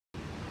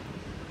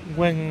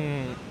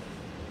when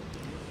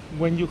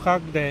you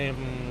hug the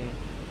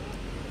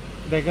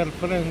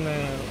girlfriend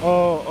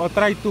or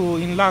try to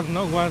in love,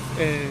 no? Was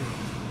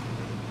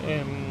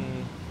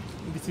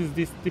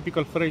this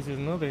typical phrases,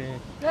 no? The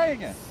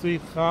Yeah.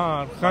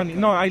 sweetheart, honey.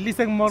 No, I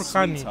listen more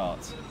honey.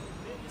 Sweetheart.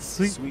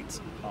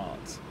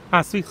 Sweetheart.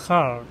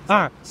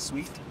 Sweetheart.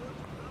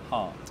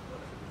 Sweetheart.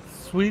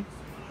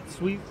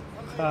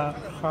 Sweetheart.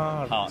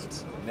 Heart.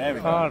 Heart. There we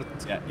Heart.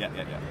 go. Yeah.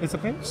 It's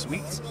okay?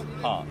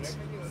 Sweetheart.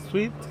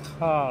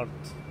 Sweetheart.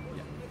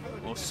 Yeah.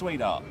 Or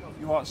sweetheart.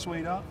 You alright,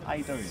 sweetheart? How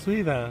you doing?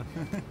 Sweetheart.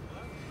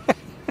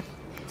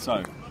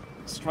 So,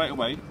 straight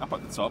away, up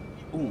at the top.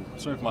 Oh,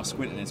 sorry for my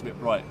squinting, it's a bit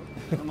bright.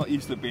 I'm not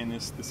used to it being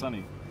this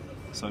sunny.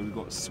 So we've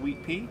got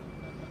sweet pea.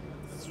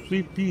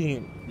 Sweet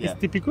pea. Yeah. It's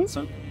typical?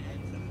 So,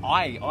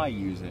 I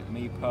use it,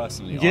 me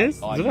personally.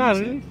 Yes? I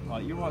Really? use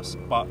it. You're right,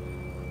 but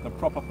the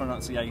proper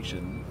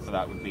pronunciation for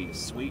that would be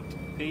sweet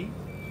pea.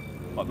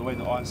 Like the way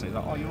that I say it,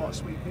 like, oh, you're right,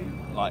 sweet pea.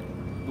 Like,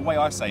 the way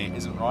I say it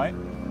isn't right.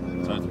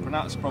 So to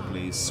pronounce it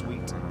properly is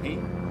sweet pea.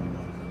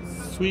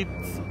 Sweet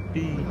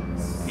pea.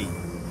 Pea.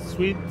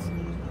 Sweet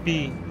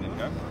pea. There we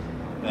go.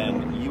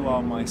 Then you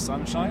are my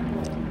sunshine.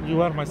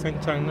 You are my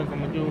sunshine, no?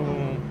 Como you...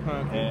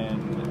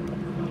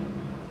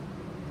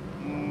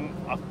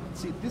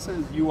 See, this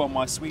says you are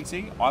my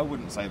sweetie. I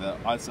wouldn't say that.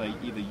 I'd say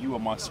either you are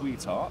my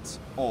sweetheart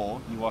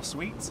or you are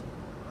sweet.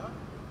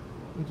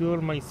 You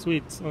are my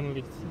sweets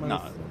only.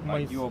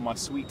 You are my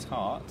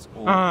sweetheart.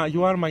 Or,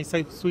 you are my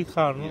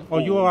sweetheart, no? Yeah,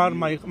 Or you are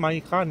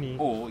my honey.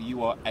 Or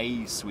you are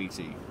a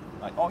sweetie.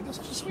 Like, oh, you're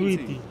such a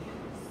sweetie.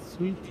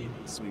 Sweetie.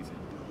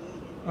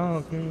 Oh,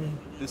 okay.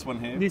 This one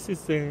here. This is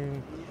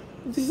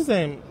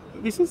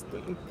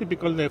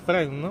typical the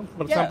friend, no?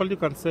 For example, you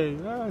can say,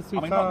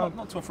 sweetheart. I mean,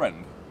 not to a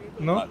friend.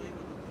 No? Like,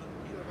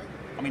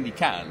 I mean, you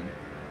can,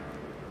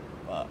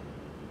 but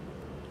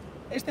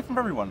it's different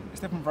for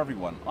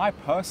everyone. I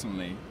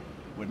personally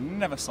would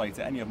never say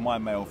to any of my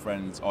male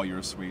friends, "Oh, you're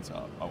a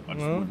sweetheart." I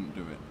just wouldn't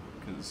do it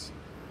because.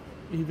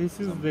 This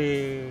is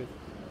the.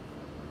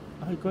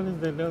 I call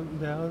it the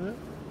other.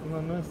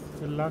 No, it's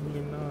the lovely.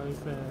 No,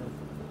 it's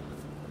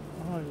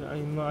I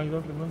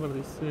don't remember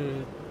this.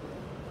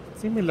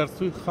 Similar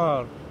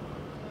sweetheart.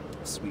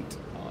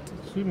 Sweetheart.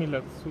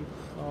 Similar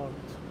sweetheart.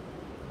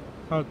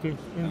 Okay,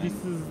 and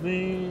this is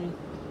the.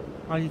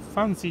 I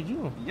fancy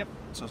you. Yep.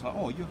 So it's like,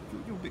 oh, you're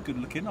a bit good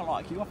looking. I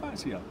like you. I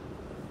fancy you.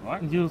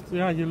 Right. You look.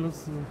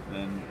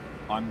 Then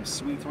I'm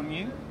sweet on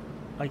you.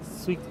 I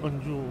sweet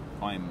on you.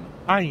 I'm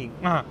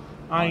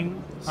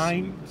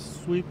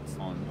sweet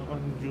on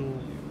you.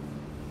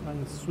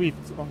 I'm sweet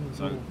on you.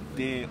 So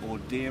dear or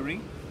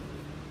dearie.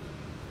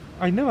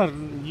 I never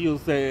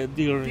use dearie.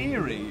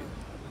 Dearie.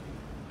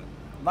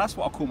 That's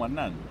what I call my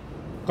nan.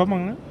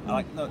 Common,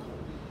 No,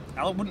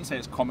 I wouldn't say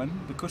it's common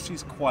because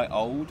she's quite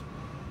old.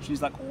 She's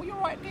like, oh, you're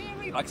right,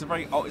 dearie. Like it's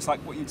like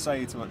what you'd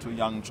say to a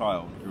young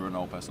child if you're an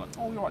old person. Like,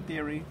 oh, you're right,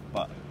 dearie.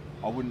 But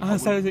I wouldn't. I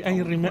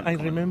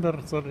remember.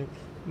 Sorry,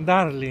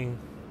 darling.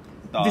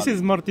 This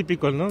is more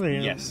typical, no?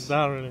 Yes.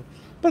 Darling.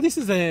 But this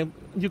is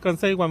you can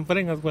say one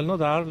friend as well, no,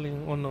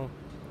 darling, or no?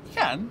 You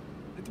can.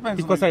 It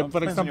depends. Because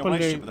for example, on your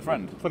relationship with a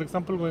friend. For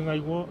example, when I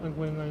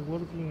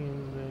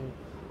working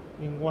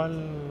in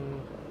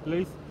one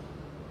place,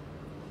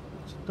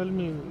 she tell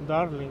me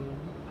darling.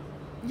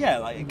 Yeah,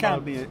 like it can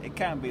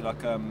be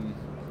like a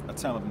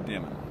term of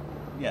endearment.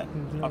 Yeah,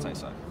 I'll say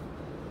so.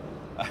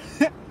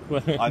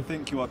 I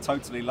think you are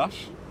totally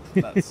lush.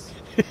 That's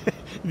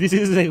this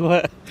is like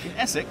what in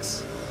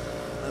Essex.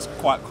 That's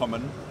quite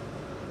common.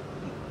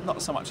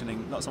 Not so much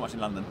in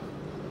London.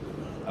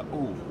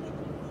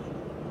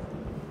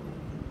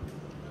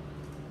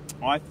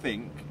 I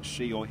think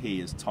she or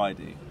he is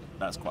tidy.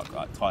 That's quite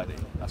tidy.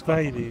 That's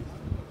quite tidy. Common.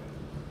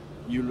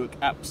 You look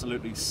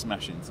absolutely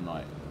smashing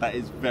tonight. That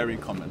is very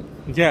common.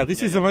 Yeah,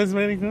 this is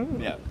very common.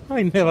 Yeah.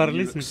 I never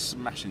you listen. Look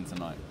smashing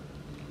tonight.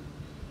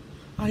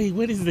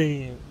 Where is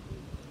the?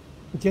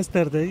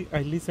 Yesterday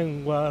I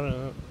listened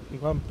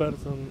one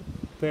person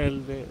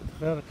tell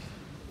her,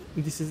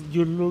 this is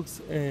you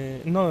looks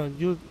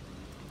you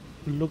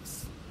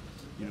looks.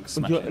 You look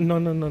smashing.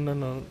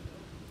 No.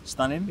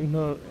 Stunning.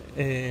 No,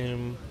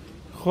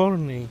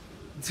 horny.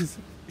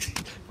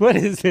 What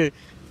is it?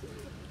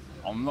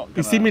 I'm not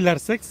gonna... Similar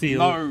sexy.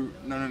 No.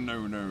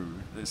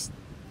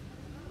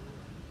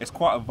 It's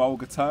quite a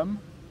vulgar term,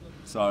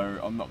 so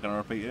I'm not going to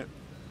repeat it.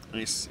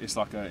 It's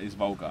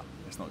vulgar.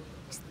 It's not.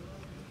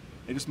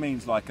 It just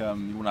means like you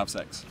want to have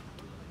sex.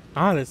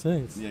 That's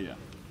sex. Yeah.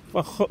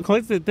 Well,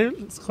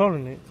 it's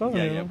horny.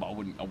 Yeah, but I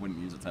wouldn't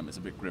use the term. It's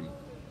a bit grim.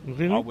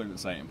 Really? I wouldn't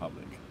say it in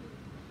public.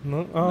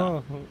 No.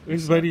 No.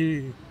 It's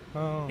very.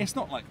 It's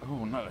not like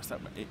no,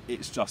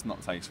 it's just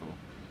not tasteful.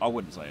 I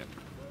wouldn't say it.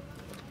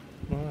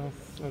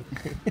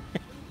 Okay.